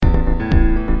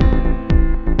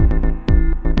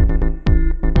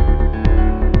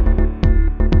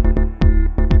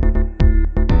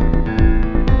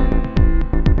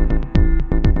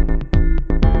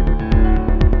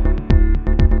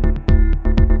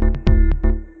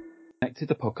Connected,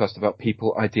 the podcast about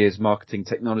people, ideas, marketing,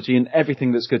 technology, and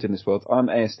everything that's good in this world. I'm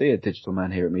ASD, a digital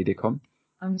man here at MediaCom.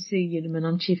 I'm Sue Uniman.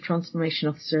 I'm Chief Transformation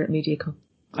Officer at MediaCom.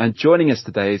 And joining us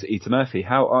today is Ita Murphy.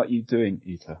 How are you doing,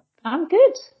 Ita? I'm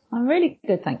good. I'm really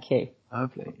good, thank you.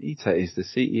 Lovely. Ita is the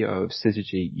CEO of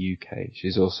Syzygy UK.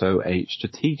 She's also a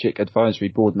strategic advisory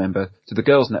board member to the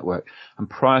Girls Network. And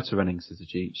prior to running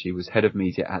Syzygy, she was head of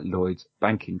media at Lloyds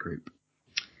Banking Group.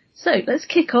 So let's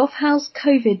kick off. How's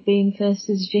COVID been for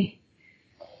Syzygy?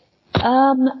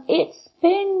 It's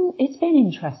been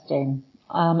interesting.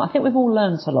 I think we've all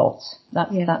learnt a lot.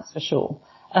 That's for sure.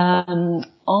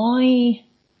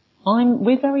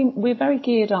 We're very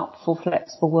geared up for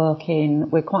flexible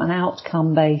working. We're quite an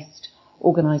outcome-based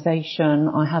organisation.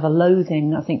 I have a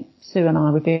loathing. I think Sue and I,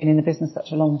 we've been in the business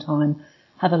such a long time,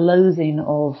 have a loathing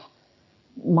of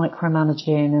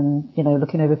micromanaging and,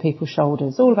 looking over people's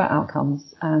shoulders, all about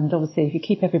outcomes. And obviously if you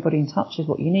keep everybody in touch with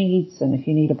what you need, and if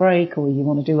you need a break or you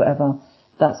want to do whatever,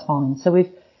 that's fine. So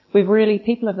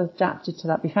people have adapted to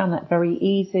that. We found that very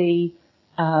easy.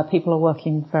 People are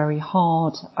working very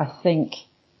hard. I think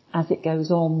as it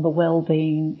goes on, the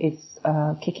well-being is,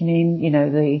 kicking in,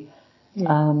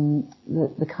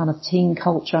 the kind of team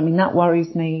culture. I mean, that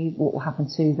worries me, what will happen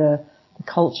to the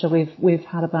culture. We've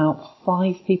had about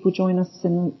 5 people join us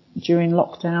during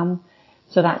lockdown.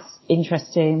 So that's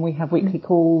interesting. We have weekly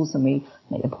calls and we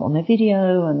make them put on their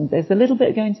video, and there's a little bit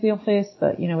of going to the office,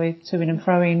 but we're to-ing and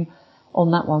fro-ing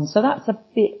on that one. So that's a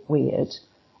bit weird.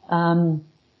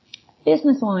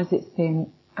 Business-wise, it's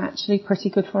been actually pretty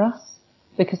good for us,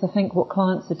 because I think what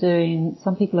clients are doing,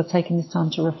 some people are taking this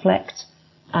time to reflect,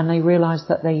 and they realise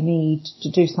that they need to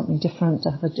do something different,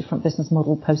 to have a different business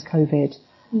model post-COVID.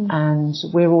 And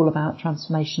we're all about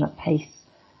transformation at pace.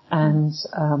 And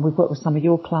we've worked with some of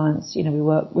your clients. We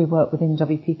work within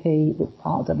WPP, with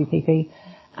part of WPP,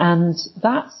 and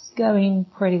that's going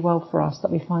pretty well for us.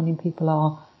 That we're finding people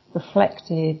are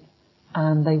reflective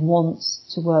and they want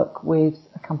to work with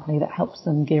a company that helps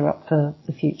them gear up for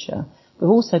the future. We've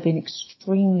also been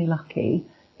extremely lucky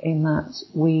in that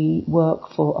we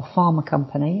work for a pharma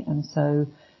company, and so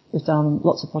we've done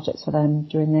lots of projects for them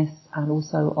during this, and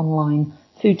also online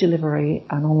food delivery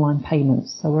and online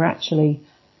payments. So we're actually,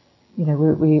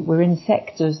 we're in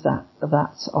sectors that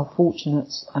are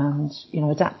fortunate and,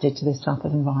 adapted to this type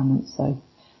of environment. So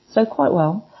quite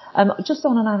well. Just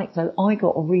on an anecdote, I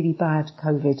got a really bad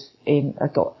COVID I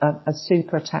got a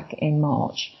super attack in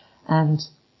March, and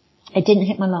it didn't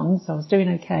hit my lungs, so I was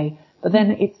doing okay. But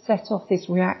then it set off this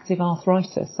reactive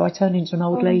arthritis, so I turned into an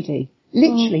old lady.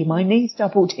 Literally, my knees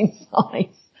doubled in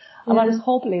size, and I was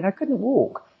hobbling. I couldn't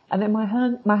walk. And then my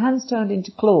hands turned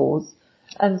into claws.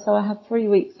 And so I had 3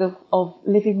 weeks of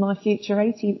living my future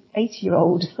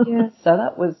 80-year-old. Yeah. So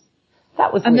that was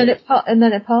and weird.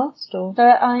 Then it passed, or? So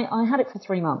I had it for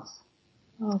 3 months.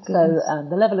 Oh, goodness. So,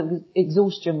 the level of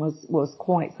exhaustion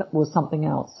was something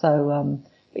else. So,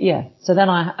 but yeah. So then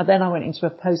I went into a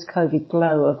post-COVID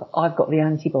glow of, I've got the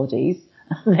antibodies.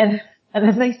 And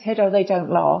then they said, they don't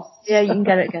last. Yeah, you can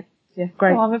get it again. Yeah,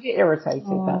 great. So I'm a bit irritated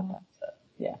about that. But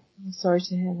yeah. I'm sorry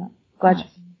to hear that. Glad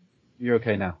You're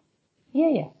okay now?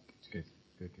 Yeah. Good.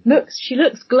 She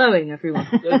looks glowing, everyone.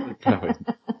 Glowing.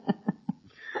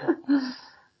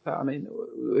 I mean,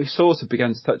 we sort of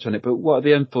began to touch on it, but what are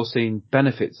the unforeseen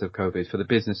benefits of COVID for the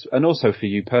business and also for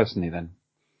you personally then?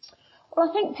 Well,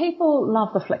 I think people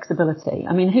love the flexibility.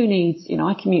 I mean, who needs,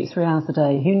 I commute 3 hours a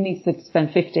day. Who needs to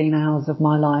spend 15 hours of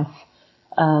my life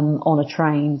on a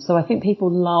train? So I think people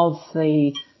love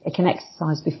they can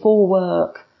exercise before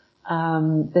work.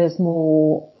 There's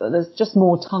just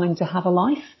more time to have a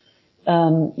life.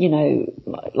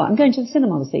 Like I'm going to the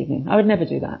cinema this evening. I would never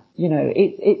do that.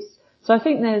 So I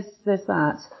think there's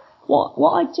that.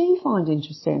 What I do find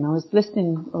interesting, I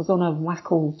was on a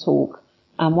WACL talk,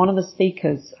 and one of the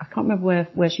speakers, I can't remember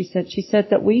where she said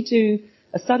that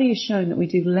a study has shown that we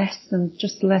do less than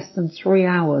 3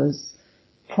 hours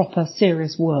proper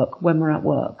serious work when we're at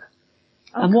work.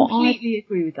 I completely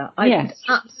agree with that. Yes.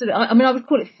 Absolutely. I mean, I would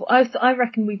call it, I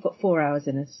reckon we've got 4 hours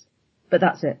in us, but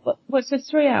that's it. Well, so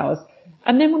 3 hours.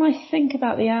 And then when I think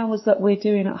about the hours that we're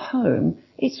doing at home,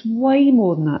 it's way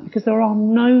more than that, because there are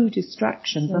no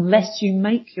distractions unless you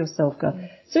make yourself go.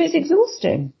 So it's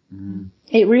exhausting.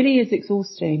 It really is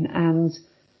exhausting. And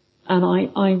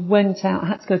I went out, I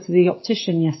had to go to the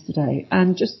optician yesterday,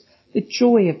 and just the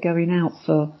joy of going out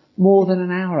for more than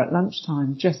an hour at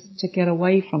lunchtime just to get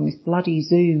away from this bloody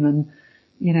Zoom and,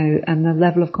 and the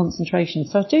level of concentration.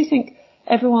 So I do think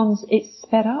it's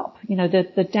sped up.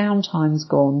 The downtime's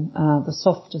gone, the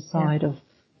softer side of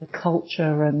the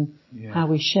culture and how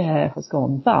we share has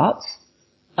gone. But,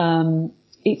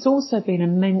 it's also been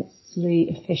immense immensely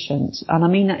efficient. And I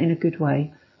mean that in a good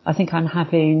way. I think I'm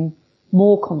having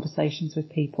more conversations with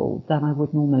people than I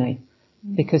would normally,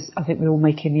 because I think we're all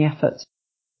making the effort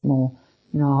more.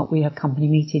 We have company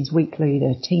meetings weekly,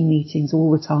 there are team meetings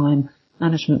all the time.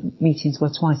 Management meetings were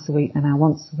twice a week, they're now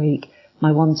once a week.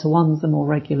 My one-to-ones are more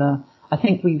regular. I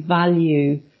think we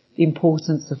value the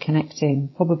importance of connecting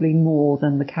probably more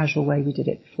than the casual way we did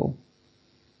it before.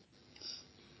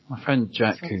 My friend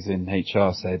Jack, who's in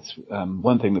HR, said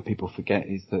one thing that people forget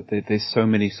is that there's so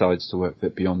many sides to work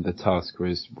that beyond the task.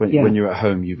 Whereas when you're at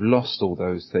home, you've lost all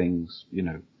those things.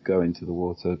 Going to the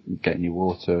water, getting your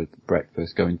water,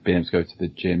 breakfast, being able to go to the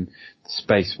gym,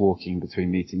 space walking between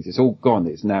meetings. It's all gone.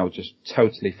 It's now just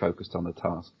totally focused on the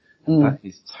task. And that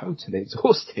is totally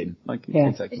exhausting. It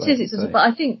is exhausting. But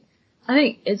I think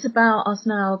it's about us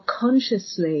now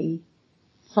consciously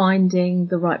finding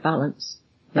the right balance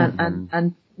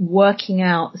and working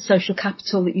out the social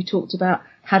capital that you talked about.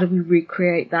 How do we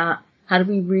recreate that? How do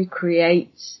we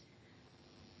recreate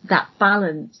that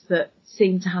balance that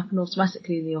seemed to happen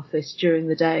automatically in the office during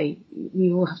the day?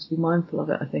 We all have to be mindful of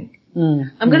it, I think.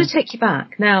 I'm going to take you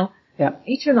back. Now,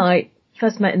 Peter and I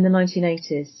first met in the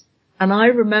 1980s, and I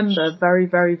remember very,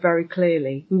 very, very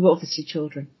clearly, we were obviously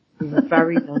children. We were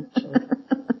very young children.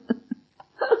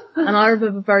 And I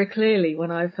remember very clearly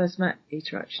when I first met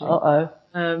Peter, actually.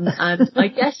 And I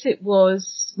guess it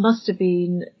must have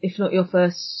been, if not your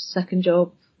first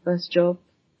job.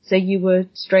 So you were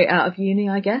straight out of uni,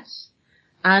 I guess.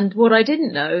 And what I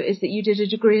didn't know is that you did a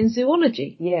degree in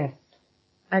zoology. Yes.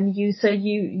 And you did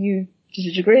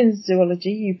a degree in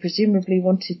zoology. You presumably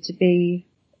wanted to be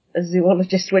a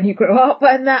zoologist when you grew up.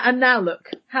 And now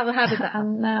look. How did that happen?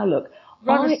 And now look.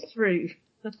 Run us through.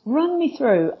 Run me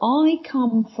through. I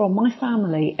come from my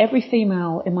family, every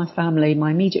female in my family, my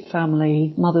immediate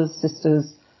family, mothers,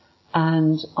 sisters,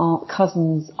 and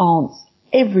cousins, aunts,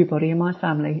 everybody in my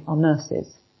family are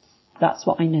nurses. That's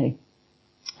what I knew.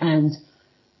 And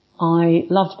I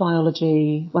loved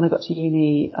biology. When I got to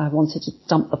uni, I wanted to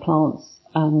dump the plants,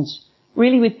 and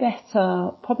really if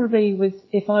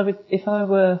I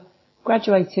were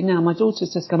graduating now, my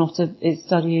daughter's just gone off is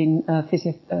studying to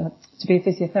be a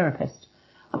physiotherapist.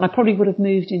 And I probably would have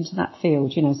moved into that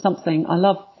field, something. I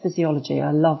love physiology.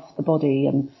 I love the body,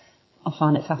 and I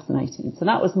find it fascinating. So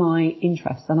that was my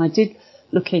interest. And I did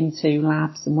look into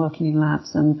labs and working in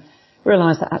labs, and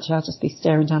realised that actually I'd just be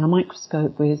staring down a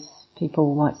microscope with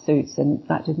people in white suits, and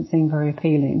that didn't seem very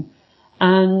appealing.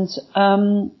 And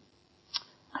I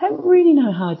don't really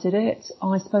know how I did it.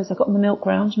 I suppose I got on the milk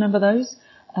round. Remember those?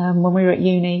 When we were at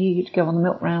uni, you'd go on the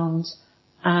milk round,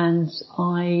 and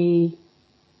I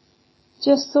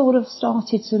just sort of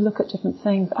started to look at different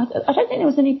things. I don't think there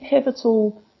was any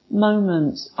pivotal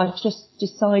moment. I just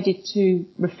decided to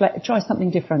try something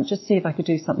different, just see if I could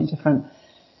do something different.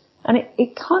 And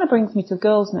it kind of brings me to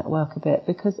Girls Network a bit,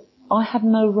 because I had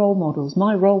no role models.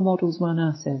 My role models were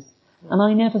nurses. And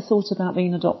I never thought about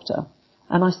being a doctor.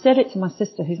 And I said it to my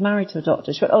sister, who's married to a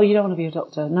doctor. She went, "Oh, you don't want to be a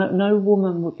doctor." No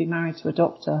woman would be married to a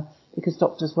doctor, because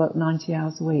doctors work 90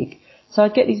 hours a week. So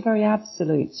I'd get these very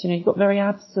absolutes. You've got very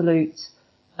absolute,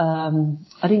 I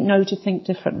didn't know to think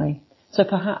differently. So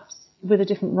perhaps with a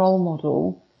different role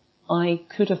model, I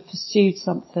could have pursued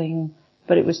something,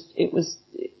 but it was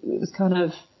kind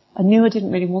of, I knew I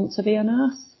didn't really want to be a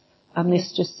nurse. And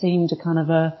this just seemed a kind of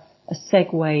a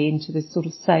segue into this sort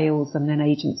of sales and then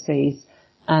agencies.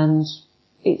 And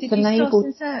it's enabled. Did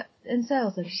you start in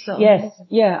sales? Yes.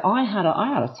 Yeah. I had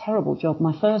a terrible job.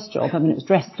 My first job. I mean, it was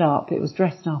dressed up. It was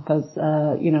dressed up as,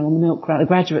 on the milk round, a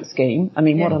graduate scheme. I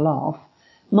mean, what a laugh.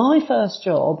 My first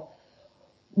job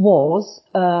was,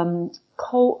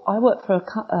 I worked for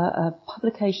a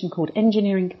publication called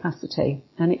Engineering Capacity,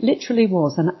 and it literally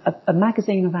was a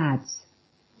magazine of ads.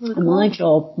 And my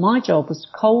job was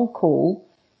to cold call,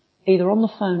 either on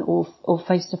the phone or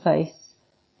face to face,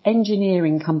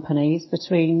 engineering companies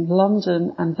between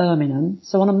London and Birmingham.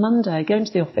 So on a Monday, I go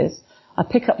into the office, I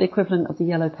pick up the equivalent of the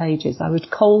Yellow Pages. I would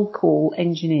cold call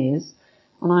engineers,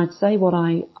 and I'd say what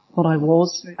I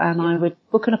was, and I would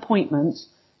book an appointment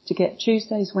to get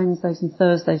Tuesdays, Wednesdays and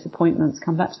Thursdays appointments,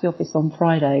 come back to the office on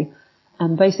Friday,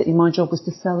 and basically my job was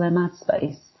to sell them ad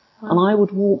space. And I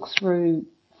would walk through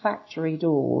factory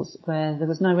doors where there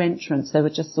was no entrance. They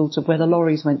were just sort of where the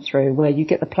lorries went through, where you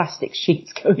get the plastic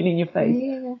sheets going in your face.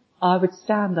 Yeah. I would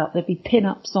stand up. There'd be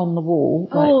pin-ups on the wall.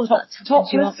 That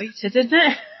topless. You up, Peter, didn't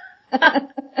it?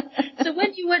 So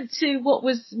when you went to what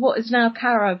is now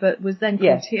Cara, but was then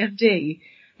called TMD,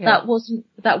 that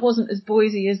wasn't as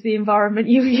Boise as the environment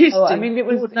you were used to. I mean,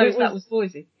 that was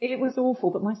Boise. It was awful.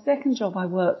 But my second job, I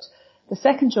worked. The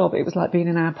second job, it was like being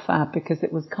an ab fab because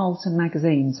it was Carlton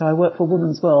magazine. So I worked for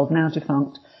Woman's World, now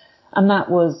defunct. And that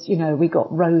was, you know, we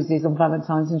got roses on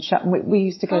Valentine's and chat. And we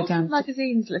used to go down.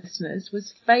 Magazine's listeners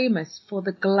was famous for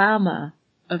the glamour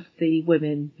of the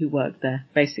women who worked there,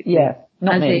 basically. Yeah,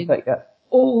 not me, but yeah.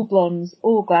 All blondes,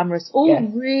 all glamorous, all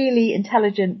really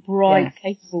intelligent, bright,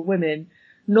 capable women.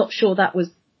 Not sure that was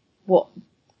what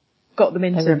got them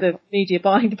into the media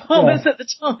buying departments at the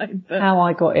time. But. How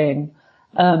I got in.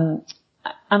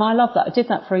 And I loved that. I did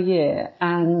that for a year,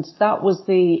 and that was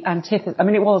the antithesis. I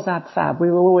mean, it was ab fab.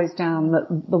 We were always down at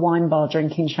the wine bar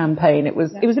drinking champagne. It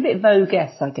was a bit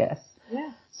Vogue-esque, I guess. Yeah.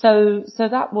 So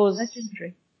that was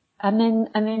legendary. And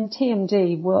then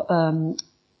TMD were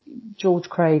George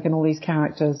Craig and all these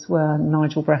characters were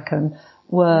Nigel Brecon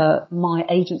were my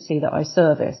agency that I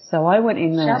serviced. So I went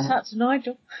in there. Shout out to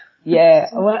Nigel. Yeah,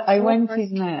 I went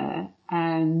in there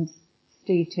and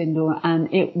Steve Tyndall,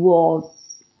 and it was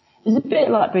a bit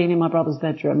like being in my brother's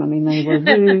bedroom. I mean, they were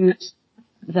rude,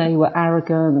 they were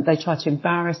arrogant, they tried to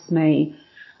embarrass me.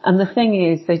 And the thing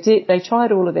is, they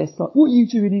tried all of this, like, what are you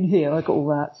doing in here? I got all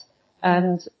that.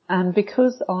 And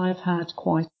because I've had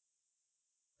quite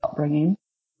upbringing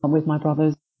with my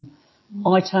brothers,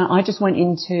 I just went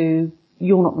into,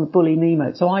 you're not going to bully me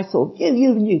mode. So I sort of,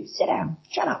 you, sit down,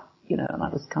 shut up, you know, and I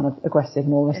was kind of aggressive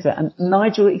and all this. And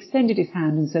Nigel extended his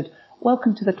hand and said,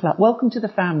 welcome to the club, welcome to the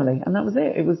family. And that was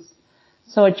it.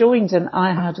 So I joined and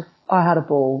I had a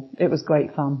ball. It was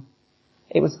great fun.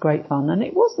 And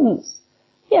it wasn't,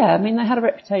 I mean, they had a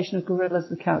reputation of gorillas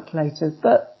with calculators,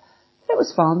 but it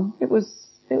was fun. It was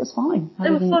fine. They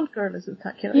were fun gorillas with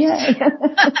calculators. Yeah.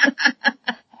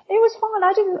 It was fine.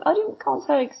 Can't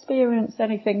say I experienced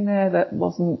anything there that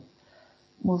wasn't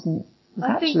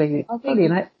actually funny.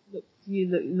 You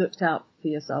looked out for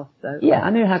yourself though. Yeah,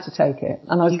 I knew how to take it,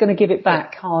 and I was going to give it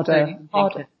back harder.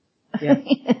 Yeah.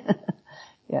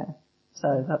 Yeah.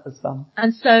 So that was fun.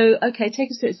 And so, okay,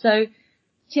 take us through it. So,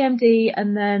 TMD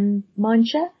and then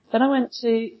Mindshare? Then I went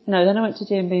to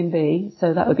DMB&B,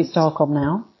 so that would be Starcom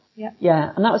now. Yeah.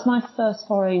 Yeah, and that was my first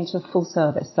foray into full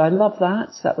service. So I love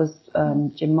that. That was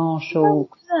Jim Marshall.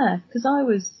 Because I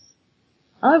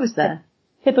was there.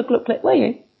 Pippa Gluck, were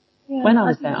you? Yeah, when I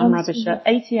was there, I'm rubbish.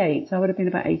 88. I would have been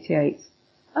about 88.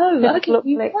 Oh, Pippa okay. Gluck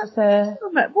was there.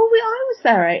 Well, I was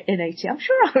there in 80. I'm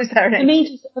sure I was there in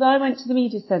 80. But I went to the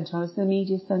media centre. I was in the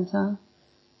media centre.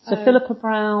 So Philippa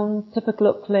Brown, Pippa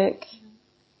Gluck.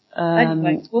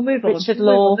 Anyway, we'll move on. Richard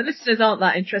Law. The listeners aren't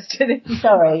that interested in.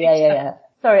 Sorry, yeah.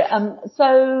 Sorry, I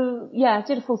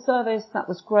did a full service. That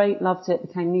was great. Loved it.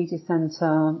 Became media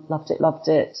centre. Loved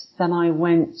it. Then I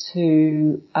went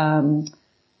to,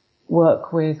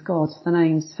 work with, the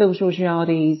names, Phil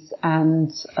Georgiades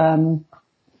and,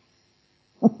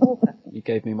 You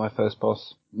gave me my first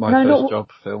boss, first job,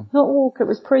 Phil. Not Walker, it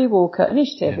was pre-Walker.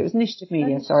 Initiative, It was Initiative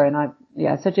Media, sorry. So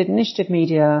I did Initiative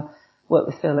Media, worked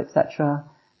with Phil, etc.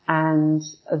 And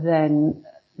then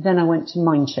I went to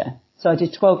Mindshare. So I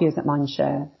did 12 years at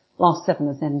Mindshare, last 7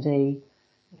 as MD,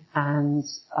 and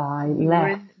I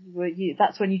left.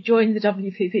 That's when you joined the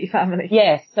WPP family.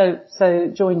 Yes, so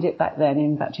joined it back then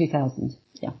in about 2000,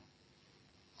 yeah.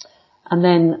 And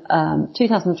then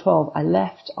 2012 I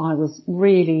left. I was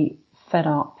really fed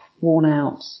up, worn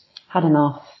out, had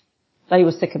enough. They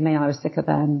were sick of me, I was sick of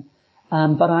them.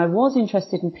 But I was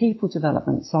interested in people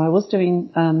development, so I was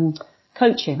doing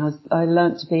coaching. I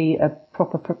learnt to be I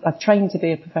trained to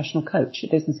be a professional coach, a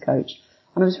business coach,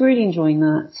 and I was really enjoying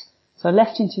that. So I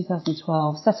left in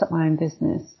 2012, set up my own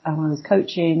business, and I was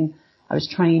coaching, I was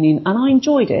training, and I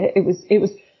enjoyed it.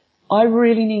 I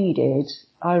really needed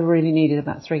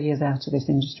about 3 years out of this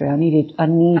industry. I needed a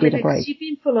break. You've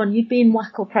been full on. You've been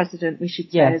WACL president, we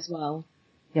should say as well.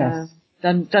 Yes.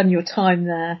 Done your time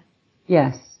there.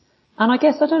 Yes. And I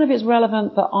guess, I don't know if it's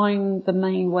relevant, but I'm the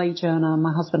main wage earner.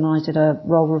 My husband and I did a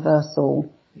role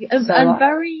reversal. And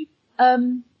very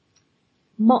early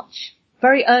on.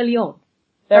 Very early on.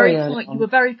 You were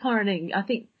very pioneering. I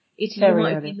think you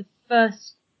might have been the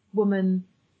first woman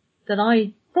that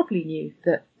I properly knew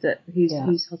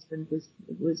whose husband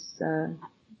was.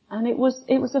 And it was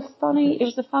a funny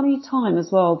time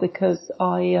as well because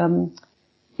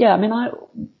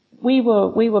we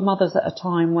were mothers at a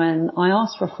time when I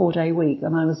asked for a 4-day week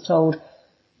and I was told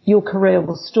your career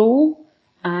will stall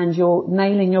and you're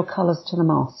nailing your colours to the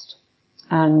mast.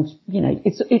 And,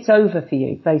 it's over for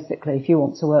you, basically, if you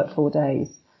want to work 4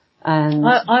 days. And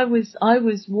I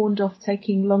was warned off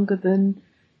taking longer than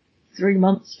 3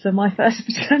 months for my first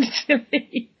maternity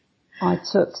leave. I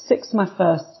took 6 my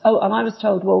first. Oh, and I was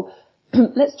told, well,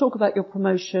 let's talk about your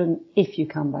promotion if you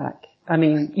come back. I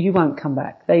mean, you won't come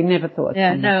back. They never thought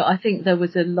I'd come back. I think there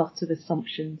was a lot of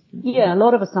assumptions. Yeah, a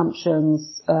lot of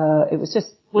assumptions. It was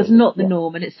just... Was not the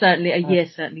norm, and it's certainly, a year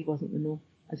certainly wasn't the norm,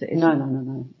 as it is.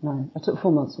 No. I took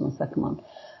 4 months for my second one.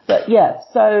 But yeah,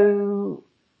 so,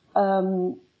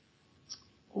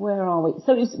 where are we?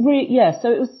 So it's really,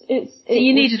 so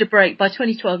you needed a break. By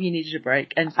 2012 you needed a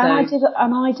break, and so... And I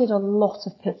did a lot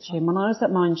of pitching. When I was at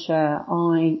Mindshare,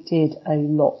 I did a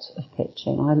lot of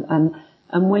pitching.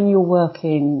 And when you're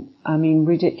working, I mean,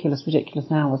 ridiculous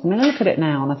hours. I mean, I look at it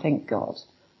now and I think, God,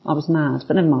 I was mad,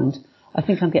 but never mind. I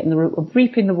think I'm getting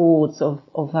reaping the rewards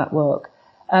of that work.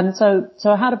 So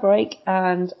I had a break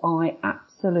and I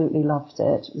absolutely loved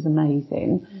it. It was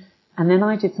amazing. And then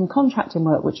I did some contracting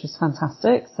work, which was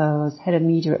fantastic. So I was head of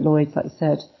media at Lloyd's, like I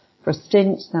said, for a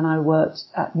stint. Then I worked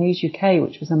at News UK,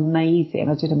 which was amazing.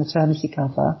 I did a maternity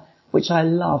cover, which I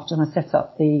loved, and I set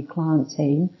up the client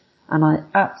team, and I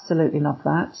absolutely loved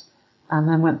that. And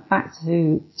then went back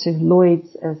to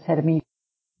Lloyd's as head of media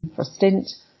for a stint,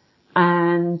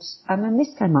 and then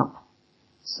this came up.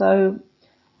 So,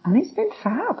 and it's been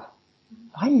fab.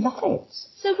 I love it.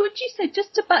 So would you say,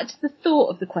 just back to the thought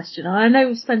of the question, and I know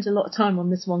we've spent a lot of time on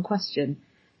this one question,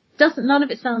 none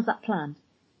of it sounds that planned?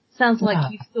 Sounds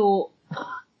like you've thought,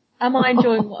 am I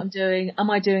enjoying what I'm doing? Am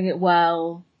I doing it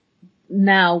well?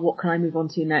 Now what can I move on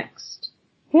to next?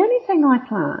 The only thing I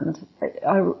planned,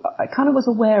 I kind of was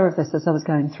aware of this as I was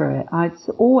going through it. I'd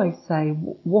always say,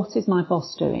 what is my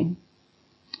boss doing?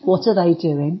 What are they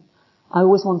doing? I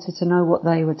always wanted to know what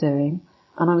they were doing.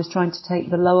 And I was trying to take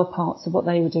the lower parts of what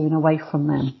they were doing away from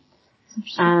them.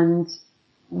 And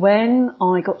when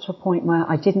I got to a point where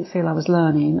I didn't feel I was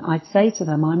learning, I'd say to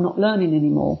them, I'm not learning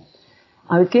anymore.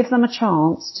 I would give them a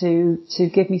chance to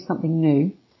give me something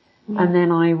new. And then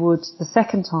the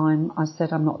second time I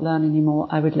said I'm not learning anymore,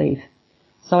 I would leave.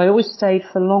 So I always stayed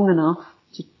for long enough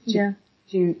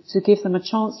to give them a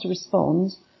chance to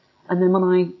respond. And then when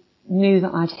I knew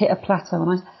that I'd hit a plateau,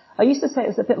 and I used to say it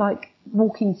was a bit like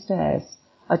walking stairs.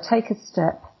 I'd take a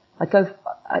step, I'd go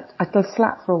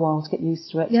flat for a while to get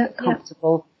used to it, to get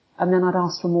comfortable, and then I'd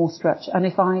ask for more stretch. And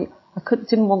if I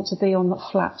didn't want to be on the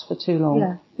flat for too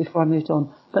long before I moved on.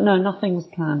 But no, nothing was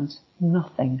planned.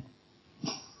 Nothing.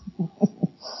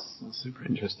 That's super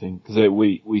interesting, because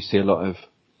we see a lot of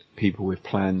people with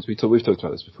plans. We've talked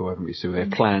about this before, haven't we? So they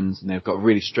have plans and they've got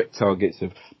really strict targets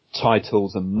of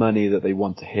titles and money that they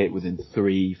want to hit within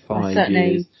 3-5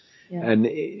 years. Yeah. And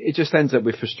it just ends up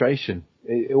with frustration.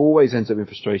 It always ends up in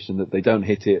frustration that they don't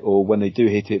hit it, or when they do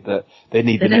hit it, that they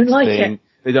need the next thing.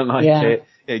 They don't like it.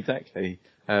 Yeah, exactly.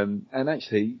 And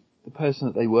actually, the person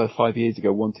that they were 5 years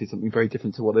ago wanted something very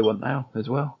different to what they want now as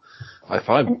well. If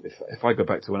I go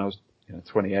back to when I was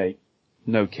 28,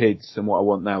 no kids, and what I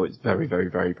want now, it's very, very,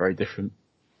 very, very different.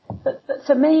 But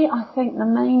for me, I think the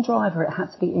main driver, it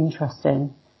had to be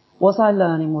interesting. Was I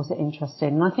learning? Was it interesting?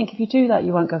 And I think if you do that,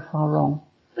 you won't go far wrong.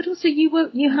 But also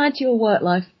you had your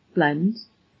work-life blend,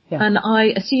 and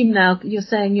I assume now you're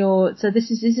saying is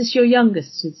this your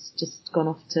youngest who's just gone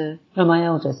off to? No, my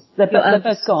eldest. They're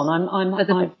both gone. I'm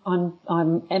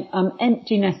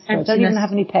empty nester. I don't even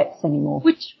have any pets anymore.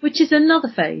 Which is another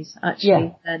phase,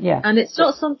 actually. And it's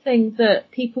not something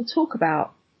that people talk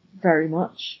about very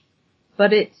much,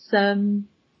 but I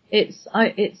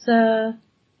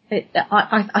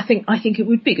think it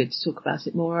would be good to talk about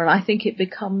it more, and I think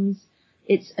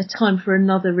it's a time for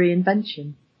another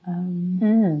reinvention.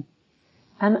 And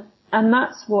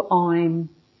that's what I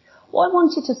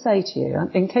wanted to say to you,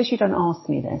 in case you don't ask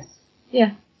me this.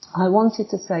 Yeah. I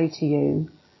wanted to say to you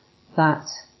that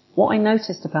what I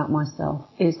noticed about myself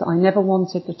is that I never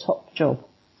wanted the top job.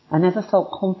 I never felt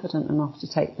confident enough to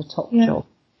take the top job.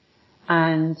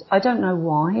 And I don't know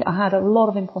why. I had a lot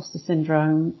of imposter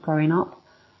syndrome growing up,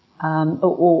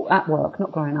 or at work,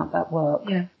 not growing up, at work.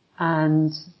 Yeah.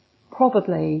 And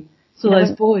probably... So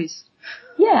those boys.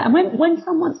 Yeah, and when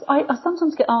I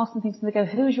sometimes get asked and things, and they go,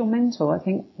 "Who is your mentor?" I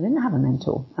think, I didn't have a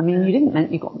mentor. I mean, you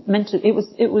got mentored. It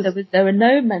was. There were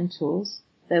no mentors.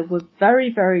 There were very,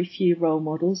 very few role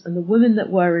models, and the women that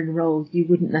were enrolled, you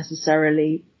wouldn't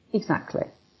necessarily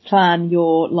plan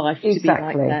your life to be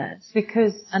like theirs.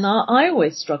 Because, and I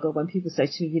always struggle when people say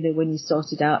to me, when you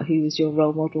started out, who was your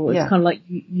role model? It's kind of like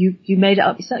you made it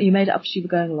up yourself. You made it up as you were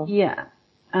going along. Yeah,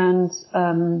 and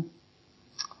I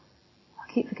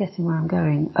keep forgetting where I'm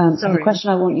going. So the question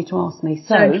I want you to ask me. You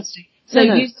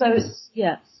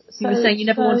were saying you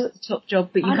never wanted the top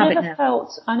job, but you have it now.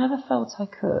 I never felt I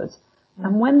could.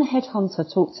 And when the headhunter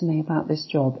talked to me about this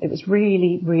job, it was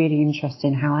really, really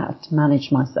interesting how I had to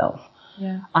manage myself.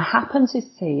 Yeah. I happened to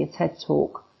see a TED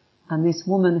talk, and this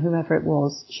woman, whoever it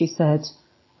was, she said,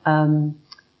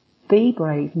 be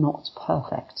brave, not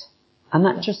perfect. And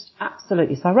that just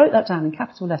absolutely, so I wrote that down in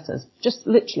capital letters, just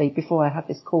literally before I had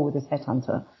this call with this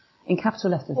headhunter, in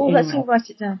capital letters. Oh, let's all write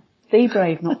it down. Be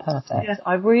brave, not perfect. Yeah.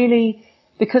 I really,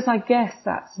 because I guess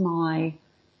that's my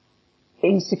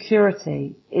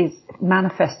insecurity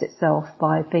manifests itself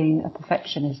by being a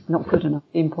perfectionist, not good enough,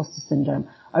 the imposter syndrome.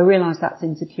 I realise that's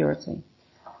insecurity.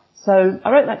 So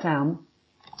I wrote that down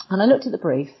and I looked at the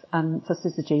brief for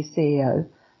Syzygy CEO.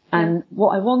 And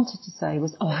what I wanted to say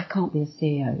was, I can't be a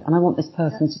CEO. And I want this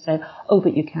person to say,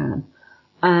 but you can.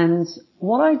 And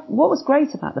what was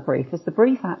great about the brief was the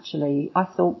brief actually, I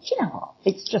thought, you know what,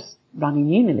 it's just running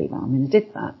Unilever. I mean, I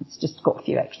did that. It's just got a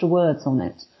few extra words on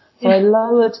it. So I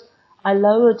lowered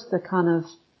the kind of,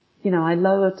 I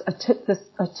took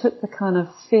the kind of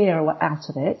fear out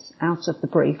of it, out of the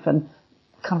brief and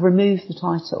kind of removed the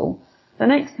title. The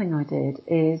next thing I did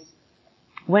is,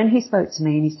 when he spoke to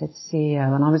me and he said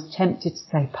CEO, and I was tempted to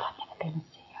say, but I've never been a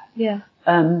CEO. Yeah.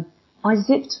 I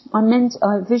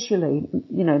visually,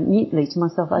 mutely to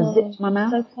myself, I zipped my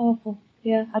mouth. So powerful.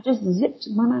 Yeah. I just zipped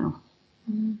my mouth.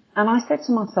 Mm. And I said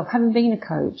to myself, having been a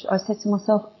coach, I said to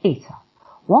myself, Ita,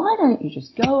 why don't you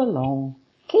just go along,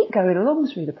 keep going along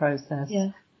through the process.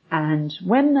 Yeah. And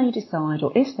when they decide,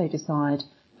 or if they decide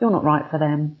you're not right for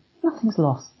them, nothing's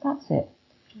lost. That's it.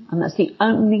 And that's the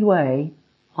only way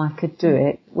I could do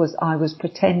it, was I was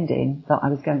pretending that I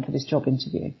was going for this job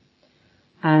interview.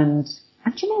 And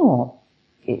you know what?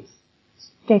 It's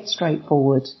dead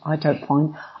straightforward, I don't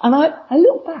find. And I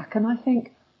look back and I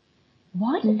think,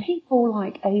 why do people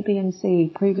like A, B and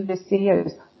C, previous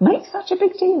CEOs, make such a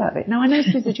big deal of it? Now I know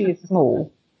Syzygy is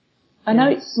small. I know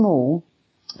it's small,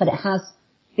 but it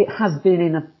has been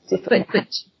in a different...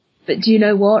 But do you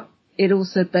know what? It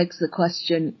also begs the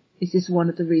question, is this one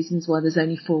of the reasons why there's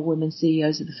only 4 women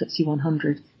CEOs of the FTSE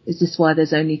 100? Is this why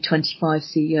there's only 25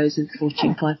 CEOs of the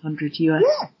Fortune 500 US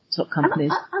top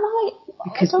companies?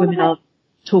 Because women are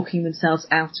talking themselves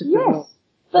out of the role.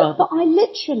 But I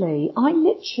literally,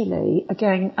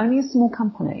 again, only a small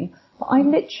company, but I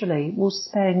literally will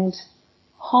spend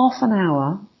half an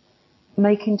hour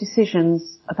making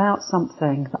decisions about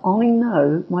something that I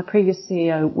know my previous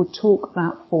CEO would talk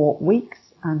about for weeks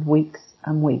and weeks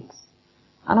and weeks.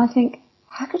 And I think,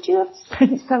 how could you have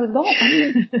spent so long? I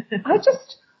mean,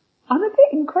 I'm a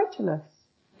bit incredulous.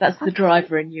 That's the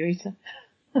driver in you, Ita.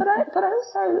 But I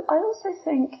also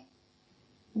think,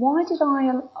 why did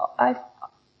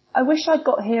I wish I'd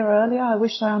got here earlier. I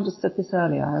wish I understood this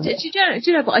earlier. Do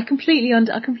you know, but I completely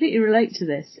relate to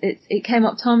this. It came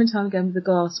up time and time again with the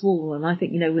glass wall, and I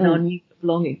think, with our new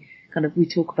belonging, kind of, we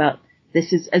talk about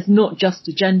this as not just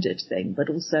a gendered thing, but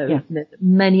also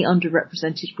many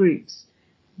underrepresented groups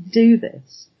do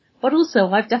this. But also,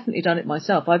 I've definitely done it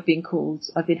myself. I've been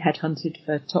headhunted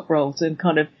for top roles and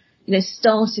kind of,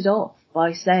 started off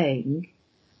by saying,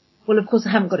 well, of course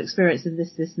I haven't got experience in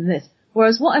this, this and this.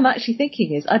 Whereas what I'm actually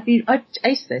thinking is, I'd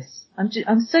ace this.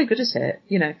 I'm so good at it,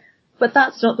 But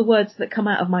that's not the words that come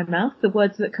out of my mouth. The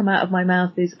words that come out of my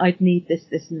mouth is, I'd need this,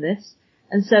 this and this.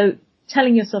 And so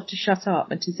telling yourself to shut up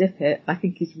and to zip it, I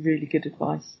think is really good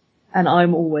advice. And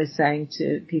I'm always saying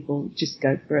to people, just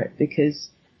go for it, because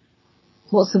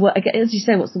as you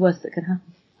say, what's the worst that can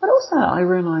happen? But also I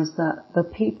realised that the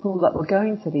people that were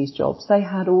going for these jobs, they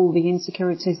had all the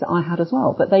insecurities that I had as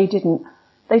well, but they didn't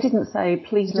say,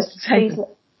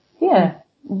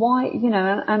 why,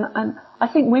 and I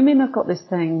think women have got this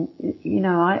thing,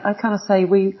 I kind of say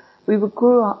we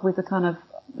grew up with the kind of,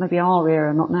 maybe our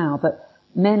era, not now, but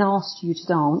men asked you to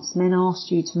dance, men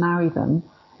asked you to marry them,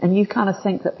 and you kind of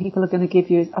think that people are going to give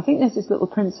you, I think there's this little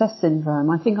princess syndrome.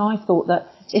 I think I thought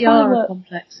that tiara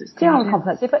complex. Tiara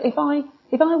complex.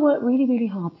 If I work really, really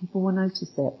hard, people will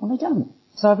notice it. Well, they don't.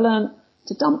 So I've learned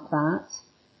to dump that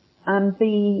and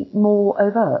be more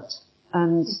overt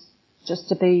and just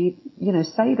to be,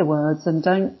 say the words and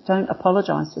don't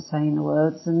apologise for saying the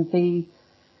words and be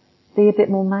a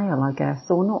bit more male, I guess,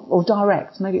 or not, or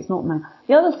direct. Maybe it's not male.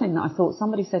 The other thing that I thought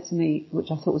somebody said to me, which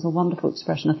I thought was a wonderful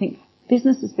expression, I think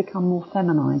business has become more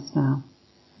feminised now.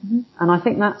 Mm-hmm. And I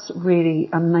think that's really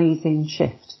amazing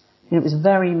shift. It was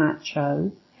very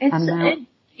macho.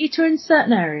 Ita, in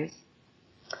certain areas.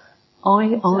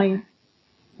 I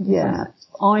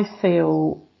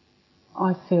feel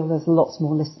there's lots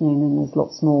more listening and there's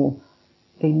lots more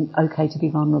being okay to be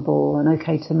vulnerable and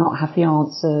okay to not have the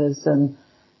answers, and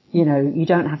you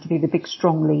don't have to be the big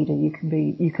strong leader.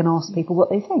 You can ask people what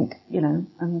they think,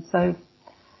 and so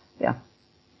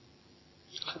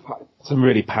some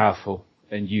really powerful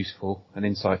and useful and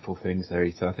insightful things there,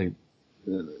 Ita. I think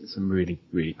some really,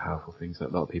 really powerful things that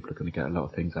a lot of people are going to get a lot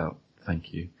of things out.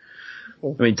 Thank you.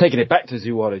 I mean, taking it back to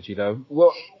zoology though,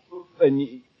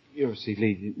 and you're obviously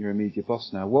leading, you're a media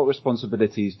boss now. What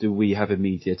responsibilities do we have in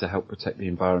media to help protect the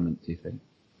environment, do you think?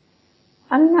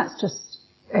 I mean, that's just,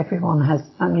 everyone has,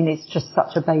 I mean, it's just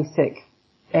such a basic,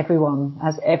 everyone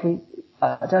has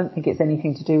I don't think it's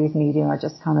anything to do with media. I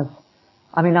just kind of,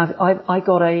 I mean, I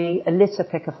got a litter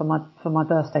picker for my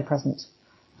birthday present.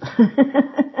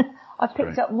 I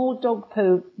picked up more dog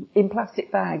poo in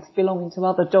plastic bags belonging to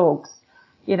other dogs.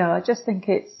 You know, I just think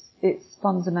it's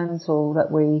fundamental that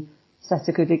we set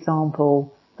a good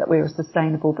example, that we're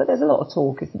sustainable. But there's a lot of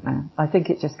talk, isn't there? I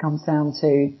think it just comes down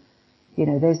to, you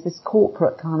know, there's this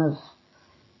corporate kind of,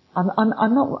 I'm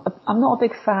not a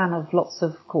big fan of lots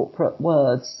of corporate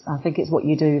words. I think it's what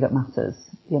you do that matters.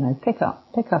 You know, pick up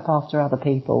after other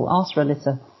people, ask for a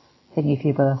litter thingy for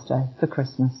your birthday, for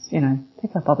Christmas, you know,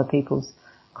 pick up other people's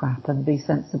crap and be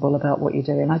sensible about what you're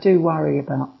doing. I do worry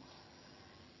about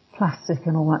plastic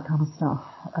and all that kind of stuff.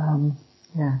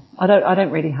 Yeah, I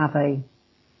don't really have a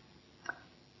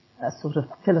sort of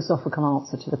philosophical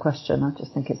answer to the question. I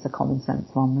just think it's a common sense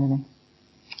one, really.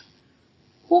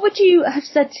 What would you have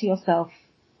said to yourself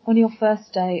on your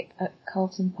first day at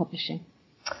Carlton Publishing?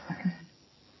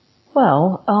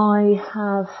 Well, I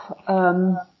have,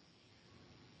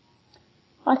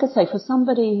 like I say, for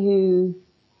somebody who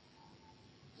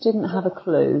didn't have a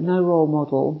clue, no role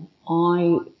model,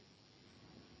 I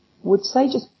would say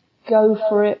just go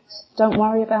for it. Don't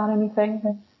worry about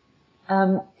anything.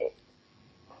 I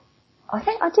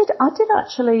think I did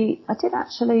actually,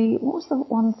 what was the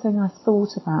one thing I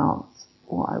thought about?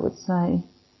 What I would say.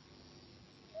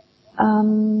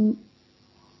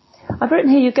 I've written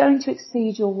here, you're going to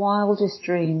exceed your wildest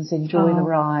dreams, enjoy the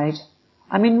ride.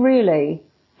 I mean, really,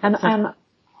 and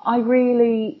I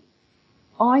really,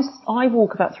 I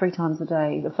walk about 3 times a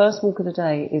day. The first walk of the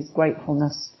day is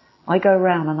gratefulness. I go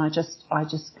around and I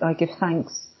give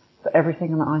thanks for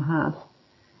everything that I have.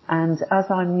 And as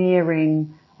I'm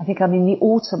nearing, I think I'm in the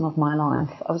autumn of my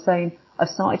life, I was saying, I've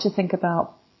started to think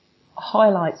about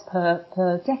highlights per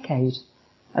decade.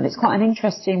 And it's quite an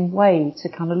interesting way to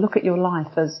kind of look at your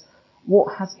life as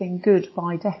what has been good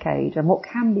by decade and what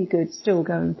can be good still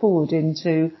going forward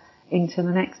into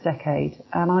the next decade.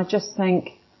 And I just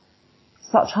think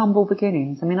such humble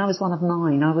beginnings. I mean, I was one of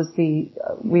 9.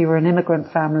 We were an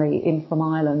immigrant family in from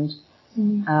Ireland.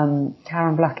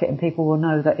 Karen Blackett, and people will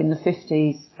know that in the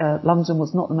 50s, London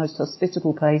was not the most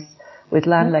hospitable place, with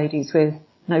landladies with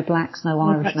no blacks, no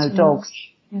Irish, no dogs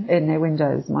in their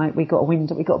windows. We got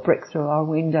a brick through our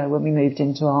window when we moved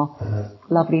into our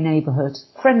lovely neighbourhood.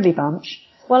 Friendly bunch.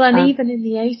 Well, and even in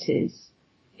the 80s,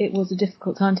 it was a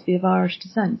difficult time to be of Irish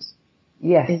descent.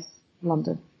 Yes. In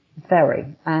London.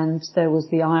 Very. And there was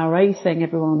the IRA thing,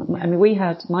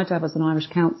 my dad was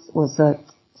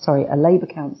a Labour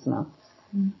councillor.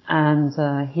 And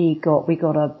we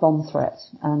got a bomb threat,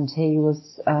 and he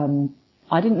was,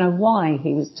 I didn't know why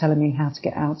he was telling me how to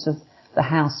get out of the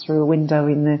house through a window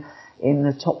in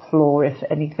the top floor if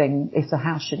the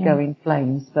house should go in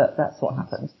flames, but that's what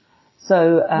happened.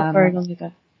 So, not very long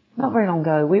ago. Not very long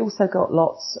ago. We also got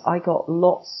I got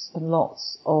lots and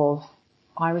lots of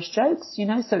Irish jokes, you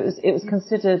know, so it was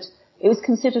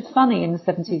considered funny in the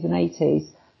 70s and 80s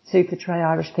to portray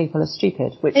Irish people as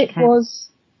stupid, which was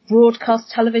broadcast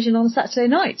television on Saturday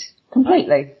night.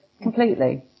 Completely.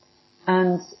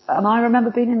 And I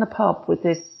remember being in the pub with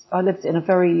this, I lived in a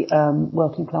very,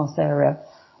 working class area.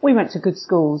 We went to good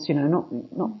schools, you know,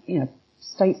 not, you know,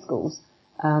 state schools.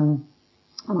 And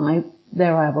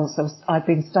I'd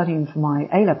been studying for my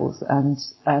A-levels, and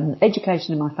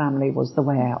education in my family was the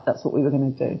way out. That's what we were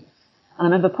going to do. And I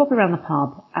remember popping around the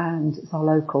pub, and it's our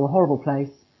local, horrible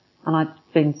place. And I'd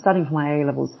been studying for my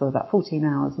A-levels for about 14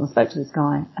 hours, and I spoke to this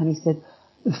guy, and he said,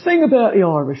 the thing about the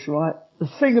Irish, right? The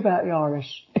thing about the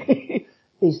Irish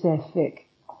is they're thick.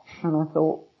 And I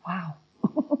thought, wow.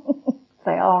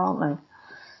 They are, aren't they?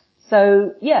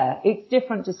 So, yeah, it's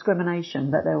different discrimination,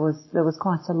 but there was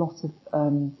quite a lot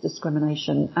of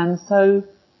discrimination. And so,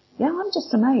 yeah, I'm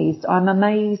just amazed. I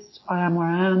am where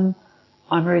I am.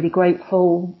 I'm really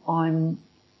grateful. I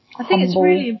think it's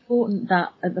really important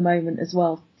that at the moment as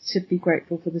well, to be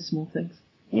grateful for the small things.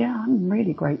 Yeah, I'm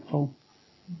really grateful.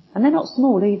 And they're not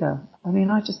small either. I mean,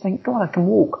 I just think, God, I can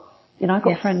walk. You know, I've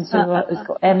got friends who've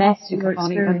got MS who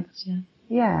can't even.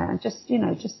 Yeah, and just, you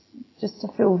know, just to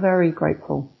feel very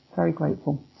grateful. Very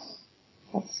grateful.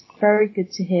 That's very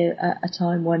good to hear at a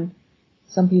time when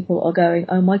some people are going,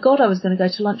 oh my God, I was going to go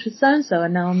to lunch with so-and-so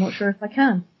and now I'm not sure if I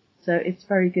can. So it's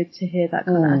very good to hear that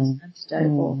kind of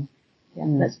antidote. Or,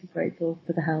 let's be grateful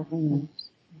for the health.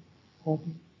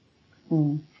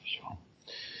 Sure.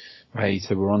 Right,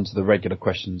 so we're on to the regular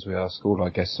questions we ask all our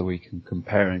guests so we can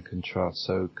compare and contrast.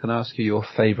 So can I ask you your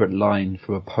favourite line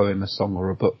from a poem, a song or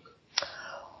a book?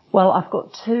 Well, I've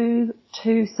got two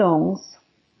songs.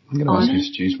 I'm going to ask you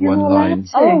to choose one line.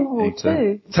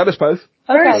 Two. Tell us both.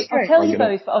 Okay, I'll tell you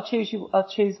both, but I'll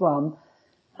choose one.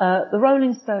 The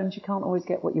Rolling Stones, you can't always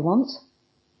get what you want.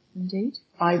 Indeed.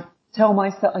 I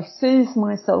soothe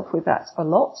myself with that a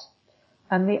lot.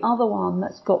 And the other one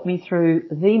that's got me through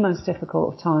the most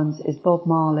difficult of times is Bob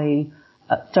Marley,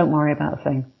 Don't Worry About a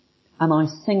Thing. And I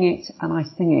sing it and I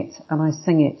sing it and I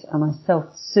sing it and I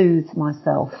self-soothe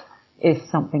myself if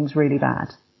something's really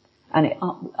bad. And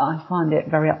I find it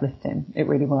very uplifting. It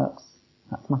really works.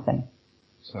 That's my thing.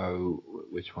 So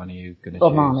which one are you going to choose?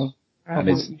 Bob Marley. And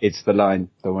it's the line,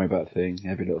 don't worry about a thing,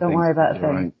 every little thing. Don't worry about a thing,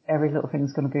 right. Every little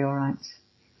thing's going to be alright.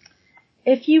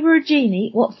 If you were a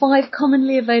genie, what 5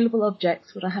 commonly available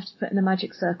objects would I have to put in a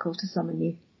magic circle to summon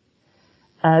you?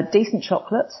 Decent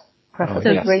chocolate,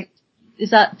 preferably. Oh, yes.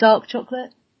 Is that dark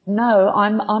chocolate? No,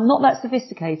 I'm not that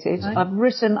sophisticated.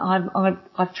 Right.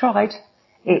 I've tried.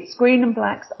 It's Green and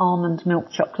Black's almond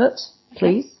milk chocolate,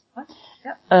 please. Okay.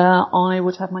 Yep. I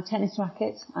would have my tennis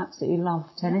racket. Absolutely love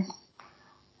tennis.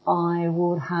 I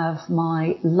would have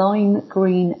my lime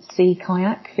green sea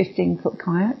kayak, 15-foot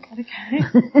kayak. Okay.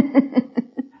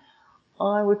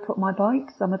 I would put my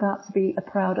bikes. I'm about to be a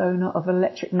proud owner of an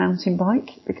electric mountain bike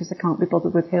because I can't be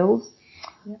bothered with hills.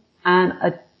 Yep. And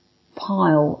a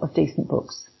pile of decent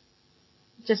books.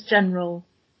 Just general,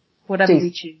 whatever we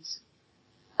choose.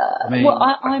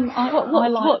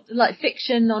 Like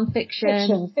fiction,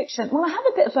 non-fiction? Fiction. Well, I have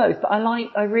a bit of both, but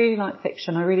I really like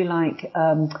fiction. I really like,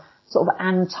 sort of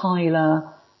Anne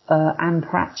Tyler, Anne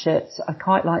Pratchett. I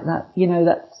quite like that,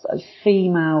 that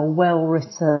female,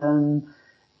 well-written,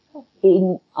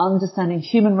 in understanding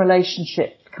human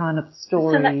relationship kind of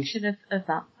stories. A selection of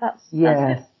that. That's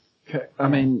it. Okay, I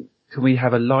mean, can we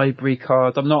have a library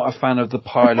card? I'm not a fan of the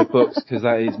pile of books because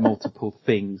that is multiple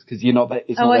things. Because it's not there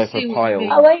for a pile.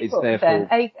 It's there for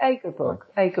a good book.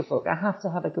 A good book. I have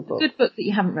to have a good book. A good book that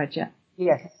you haven't read yet.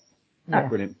 Yes.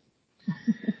 Brilliant.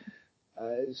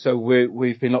 So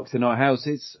we've been locked in our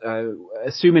houses.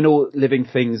 Assuming all living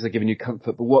things are giving you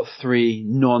comfort, but what 3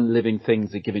 non-living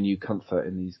things are giving you comfort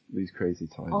in these crazy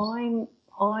times?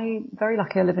 I'm very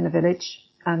lucky. I live in a village,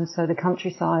 and so the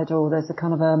countryside, or there's a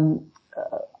kind of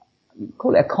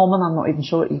call it a common. I'm not even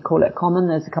sure what you call it a common.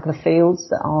 There's a couple of fields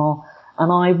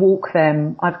and I walk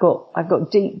them. I've got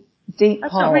deep.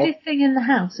 That's not really a thing in the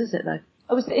house, is it though?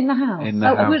 Oh, is it in the house? In the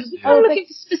house. We're looking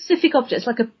for specific objects,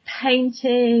 like a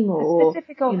painting or a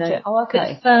specific object.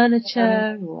 bit of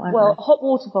furniture. Hot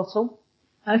water bottle.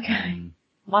 Okay.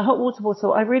 My hot water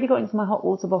bottle. I really got into my hot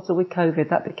water bottle with COVID.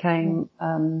 That became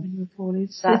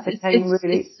it's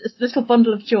a little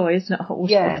bundle of joy, isn't it? A hot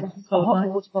water bottle. A hot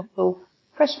water bottle.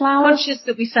 Fresh flowers. Conscious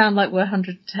that we sound like we're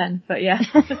 110, but yeah.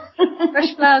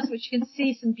 Fresh flowers, which you can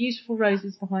see some beautiful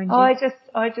roses behind you.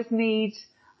 I just need.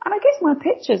 And I guess my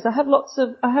pictures, I have lots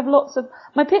of,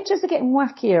 my pictures are getting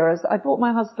wackier as I bought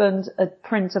my husband a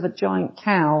print of a giant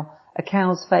cow, a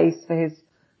cow's face for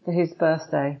his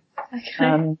birthday.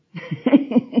 Okay.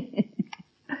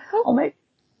 Or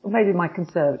maybe my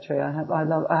conservatory. I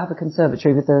have a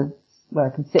conservatory where I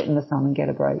can sit in the sun and get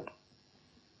a break.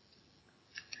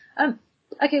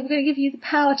 Okay, we're going to give you the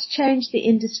power to change the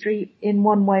industry in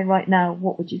one way right now.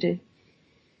 What would you do?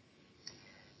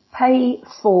 Pay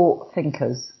for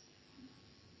thinkers.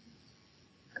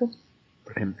 Cool.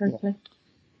 Brilliant. Yeah.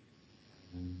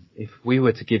 If we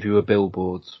were to give you a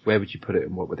billboard, where would you put it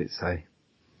and what would it say?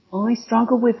 I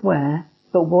struggle with where,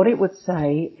 but what it would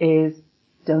say is,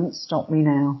 don't stop me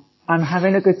now. I'm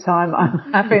having a good time.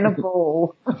 I'm having a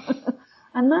ball.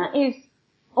 And that is,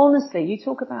 honestly, you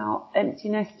talk about empty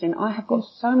nesting. I have got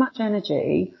so much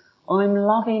energy. I'm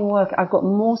loving work. I've got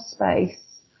more space.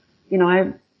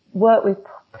 I work with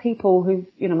people who,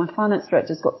 my finance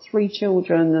director's got 3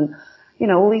 children and,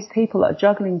 all these people that are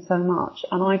juggling so much.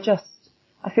 And I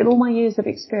feel all my years of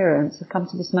experience have come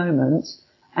to this moment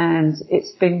and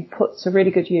it's been put to really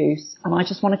good use. And I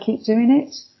just want to keep doing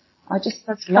it. That's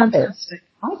love fantastic. It.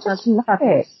 I just love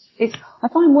it. I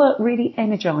find work really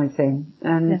energizing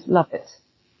and love it.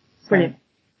 Brilliant.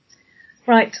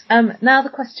 Right. Now the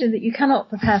question that you cannot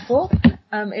prepare for.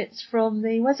 It's from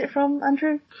where's it from,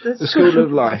 Andrew? The School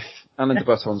of Life. Alain de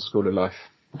Botton School of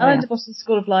Life. Alain de Botton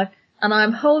School of Life. And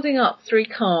I'm holding up 3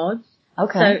 cards.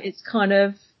 Okay. So it's kind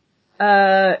of,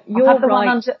 your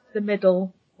right, the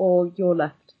middle, or your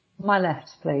left. My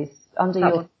left, please. Under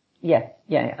your, yeah.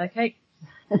 Okay.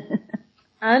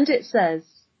 And it says,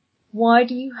 why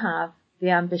do you have the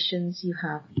ambitions you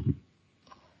have?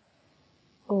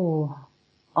 Oh,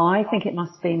 I think it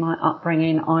must be my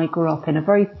upbringing. I grew up in a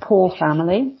very poor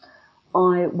family.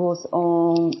 I was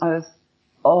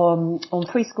on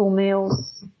free school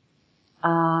meals.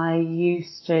 I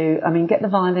used to, get the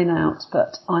violin out,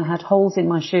 but I had holes in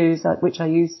my shoes, which I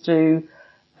used to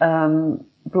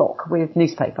block with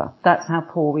newspaper. That's how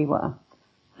poor we were.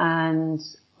 And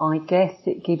I guess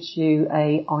it gives you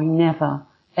I never,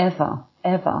 ever,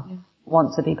 ever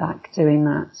want to be back doing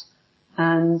that.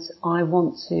 And I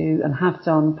want to, and have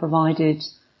done, provided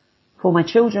for my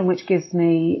children, which gives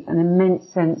me an immense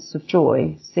sense of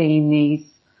joy seeing these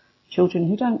children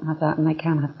who don't have that, and they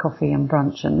can have coffee and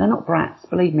brunch, and they're not brats,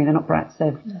 believe me, they're not brats.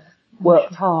 They've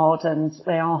worked hard and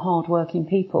they are hard-working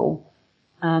people.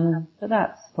 But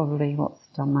that's probably what's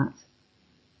done that.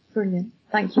 Brilliant.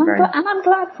 Thank you very much. And I'm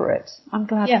glad for it. I'm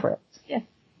glad for it. Yeah.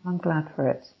 I'm glad for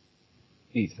it.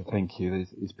 Etha, thank you.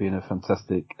 It's been a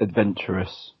fantastic,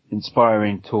 adventurous,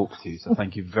 inspiring talk to you, so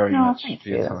thank you very much thank for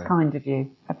you. your time. That's kind of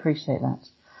you. I appreciate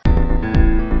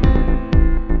that.